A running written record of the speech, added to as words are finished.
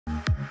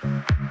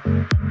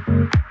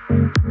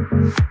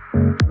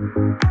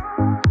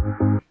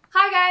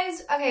Hi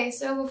guys! Okay,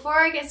 so before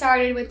I get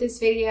started with this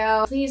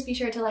video, please be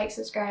sure to like,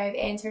 subscribe,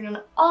 and turn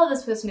on all of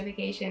those post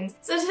notifications.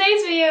 So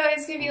today's video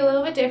is going to be a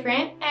little bit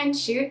different, and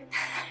shoot,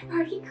 I'm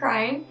already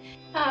crying.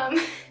 No!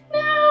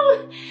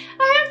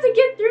 I have to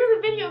get through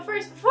the video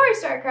first before I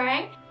start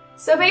crying.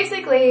 So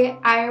basically,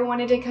 I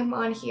wanted to come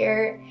on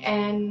here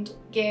and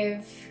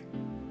give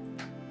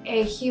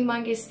a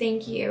humongous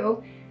thank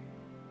you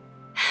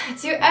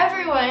to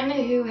everyone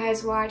who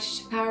has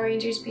watched Power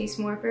Rangers Beast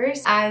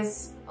Morphers.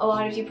 As a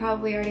lot of you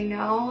probably already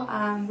know,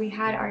 we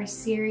had our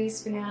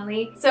series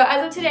finale. So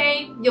as of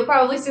today, you'll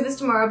probably see this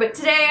tomorrow, but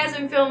today as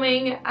I'm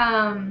filming,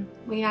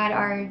 we had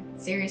our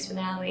series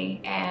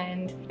finale,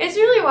 and it's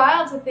really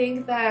wild to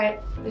think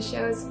that the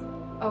show's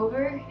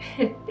over.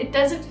 It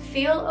doesn't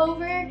feel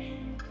over,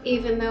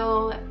 even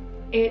though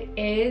it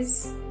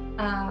is.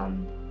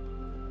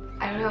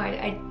 I don't know,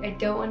 I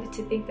don't want it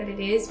to think that it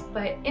is,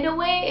 but in a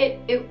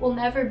way it will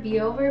never be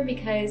over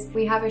because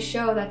we have a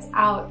show that's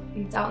out.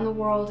 It's out in the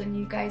world and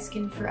you guys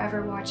can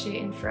forever watch it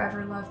and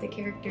forever love the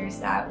characters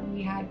that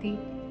we had the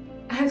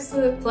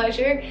absolute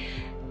pleasure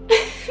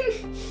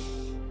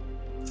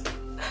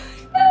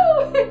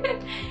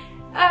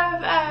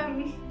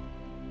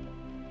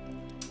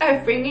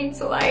of bringing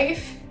to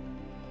life.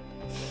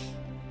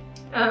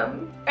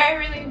 I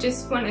really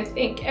just want to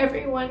thank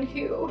everyone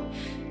who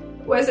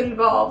was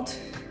involved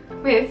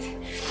with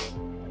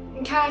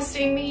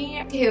casting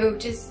me, who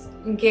just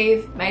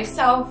gave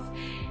myself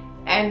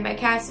and my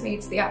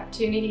castmates the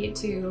opportunity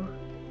to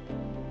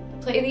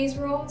play these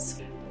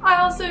roles. I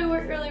also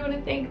really want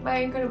to thank my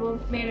incredible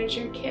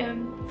manager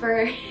Kim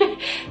for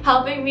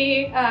helping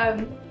me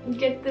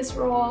get this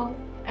role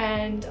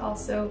and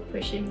also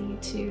pushing me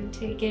to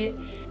take it.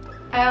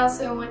 I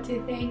also want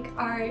to thank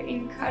our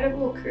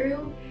incredible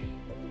crew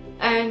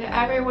and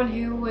everyone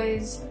who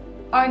was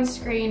on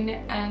screen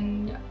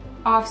and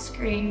off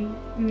screen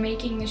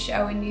making the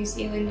show in New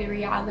Zealand a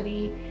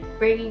reality,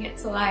 bringing it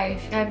to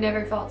life. I've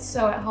never felt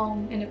so at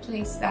home in a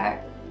place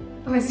that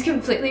was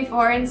completely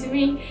foreign to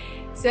me.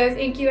 So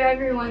thank you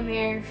everyone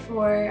there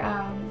for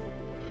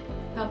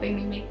helping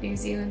me make New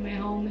Zealand my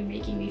home and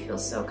making me feel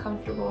so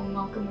comfortable and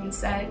welcome on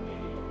set.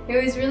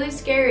 It was really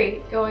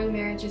scary going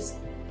there just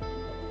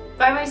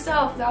by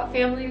myself, without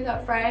family,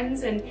 without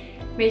friends, and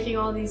making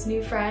all these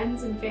new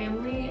friends and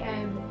family,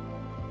 and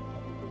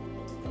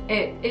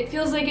it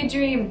feels like a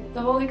dream.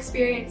 The whole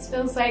experience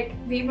feels like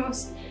the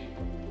most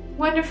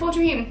wonderful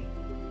dream.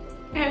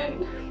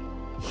 And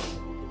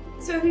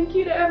so thank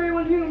you to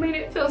everyone who made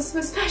it feel so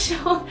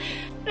special.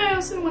 I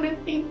also want to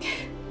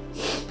thank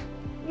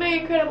my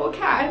incredible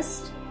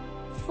cast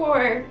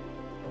for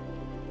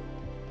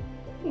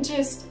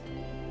just,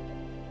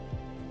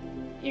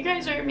 you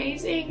guys are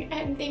amazing,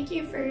 and thank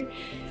you for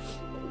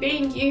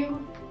being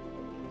you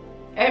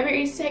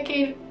every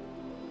second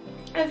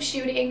of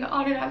shooting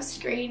on and off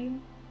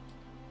screen.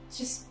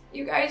 Just,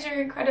 you guys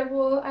are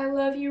incredible. I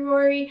love you,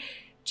 Rory,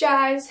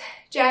 Jazz,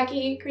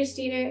 Jackie,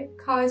 Christina,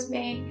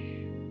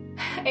 Cosme,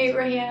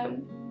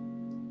 Abraham,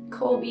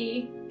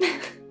 Colby.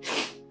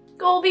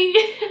 Colby!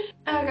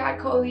 Oh god,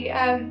 Colby.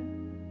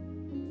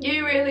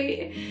 You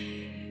really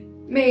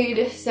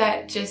made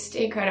set just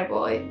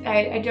incredible.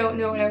 I don't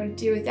know what I would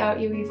do without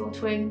you, evil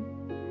twin.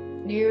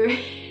 You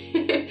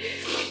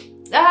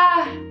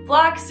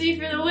Bloxy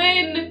for the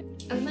win!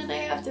 And then I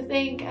have to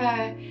thank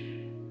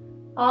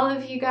all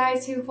of you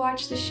guys who've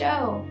watched the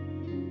show.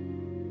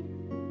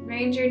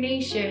 Ranger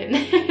Nation.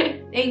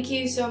 Thank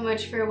you so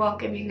much for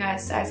welcoming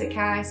us as a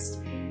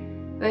cast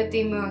with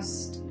the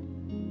most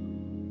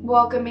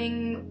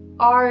welcoming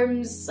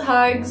arms,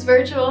 hugs,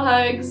 virtual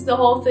hugs, the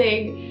whole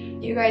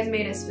thing. You guys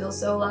made us feel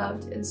so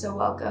loved and so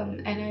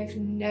welcome, and I've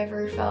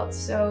never felt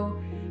so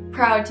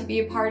proud to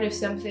be a part of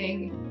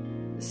something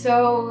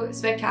so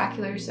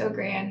spectacular, so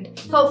grand.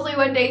 Hopefully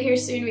one day here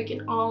soon we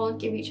can all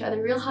give each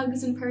other real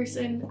hugs in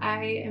person.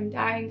 I am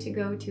dying to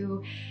go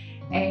to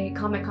a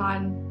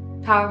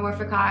Comic-Con, Power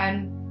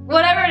Morphicon,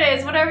 whatever it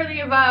is, whatever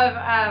the above.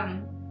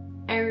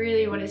 I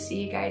really want to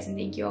see you guys and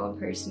thank you all in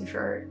person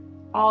for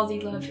all the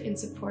love and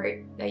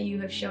support that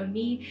you have shown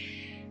me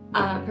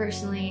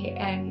personally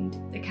and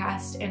the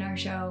cast in our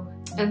show.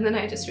 And then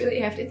I just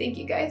really have to thank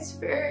you guys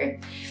for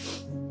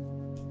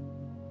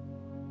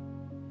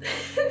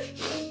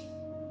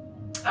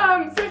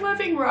for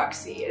loving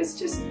Roxy as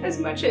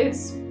much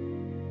as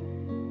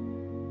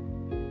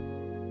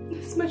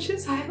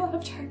I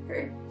loved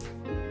her.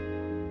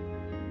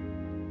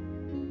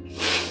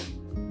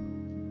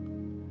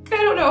 I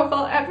don't know if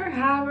I'll ever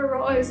have a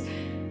role as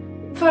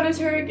fun as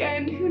her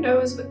again. Who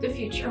knows what the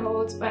future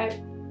holds, but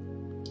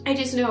I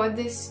just know at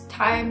this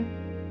time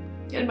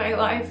in my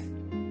life,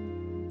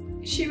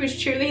 she was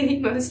truly the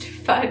most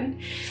fun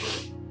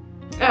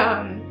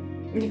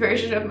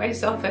version of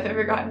myself I've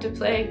ever gotten to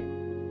play.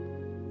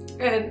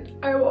 And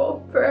I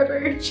will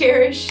forever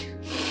cherish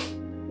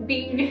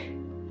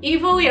being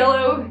evil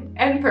yellow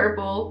and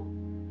purple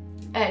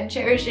and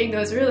cherishing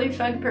those really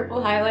fun purple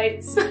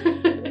highlights.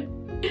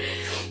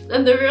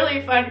 and the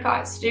really fun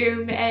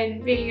costume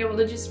and being able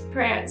to just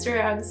prance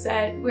around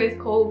set with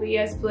Colby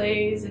as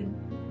Blaze and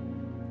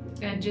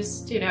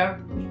just, you know,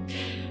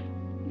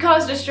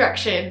 cause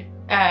destruction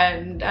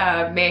and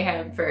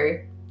mayhem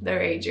for the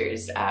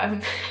Rangers. I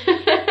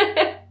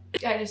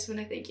just want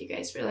to thank you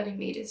guys for letting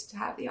me just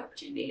have the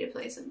opportunity to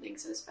play something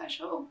so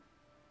special.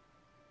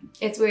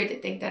 It's weird to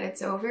think that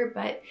it's over,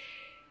 but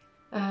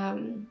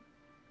I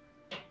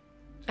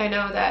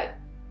know that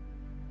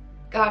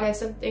God has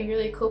something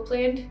really cool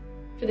planned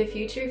for the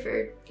future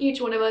for each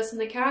one of us in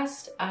the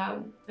cast.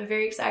 I'm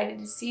very excited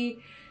to see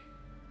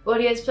what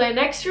he has planned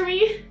next for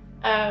me.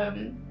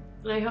 And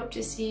I hope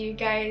to see you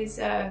guys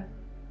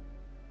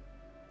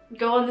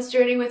go on this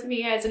journey with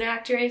me as an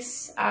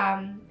actress,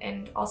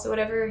 and also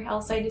whatever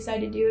else I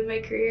decide to do in my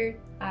career.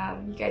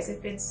 You guys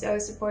have been so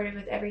supportive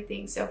with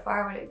everything so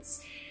far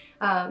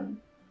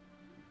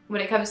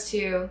when it comes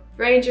to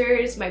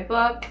Rangers, my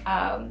book,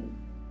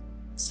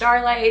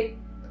 Starlight,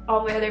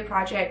 all my other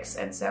projects,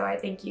 and so I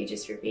thank you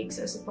just for being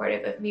so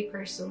supportive of me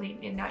personally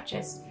and not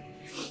just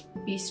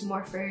Beast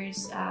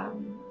Morphers,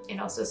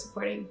 and also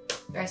supporting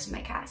the rest of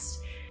my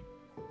cast.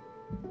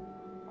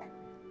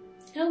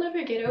 I'll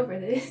never get over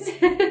this.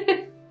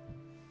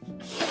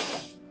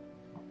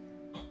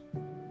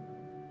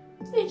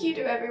 Thank you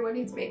to everyone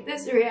who's made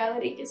this a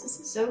reality, because this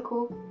is so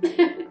cool.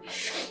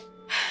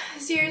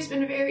 This year has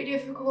been very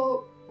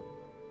difficult.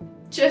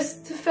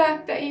 Just the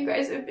fact that you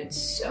guys have been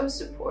so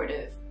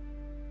supportive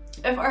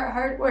of our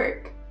hard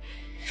work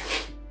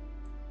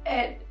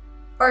and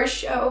our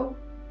show,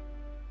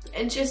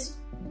 and just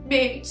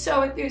being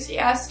so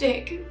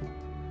enthusiastic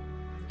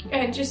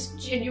and just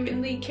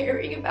genuinely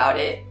caring about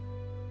it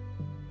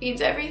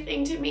means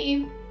everything to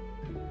me.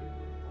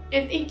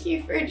 And thank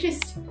you for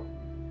just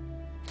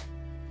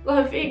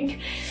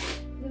loving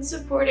and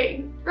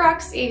supporting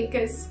Roxy,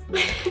 because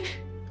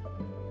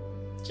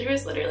she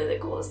was literally the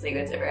coolest thing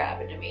that's ever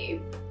happened to me.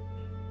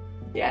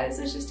 Yeah, this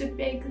is just a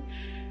big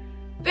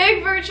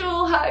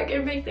virtual hug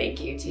and big thank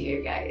you to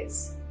you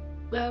guys.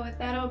 Well, with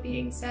that all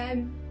being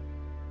said,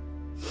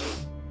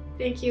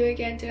 thank you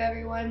again to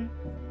everyone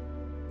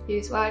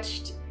who's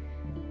watched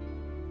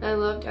and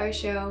loved our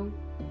show.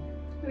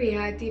 We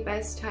had the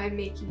best time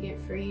making it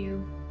for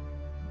you.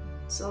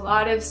 It's a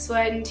lot of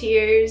sweat and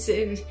tears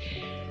and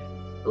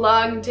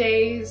long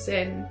days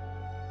and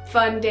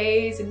fun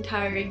days and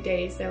tiring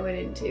days that went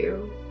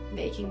into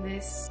making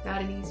this.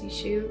 Not an easy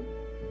shoot,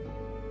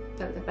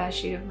 but the best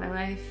shoot of my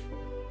life.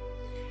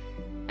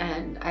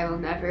 And I will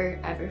never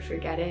ever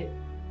forget it.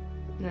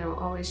 And I will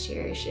always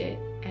cherish it.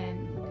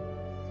 And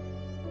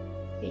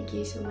thank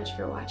you so much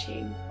for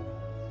watching.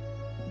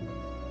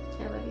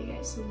 I love you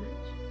guys so much.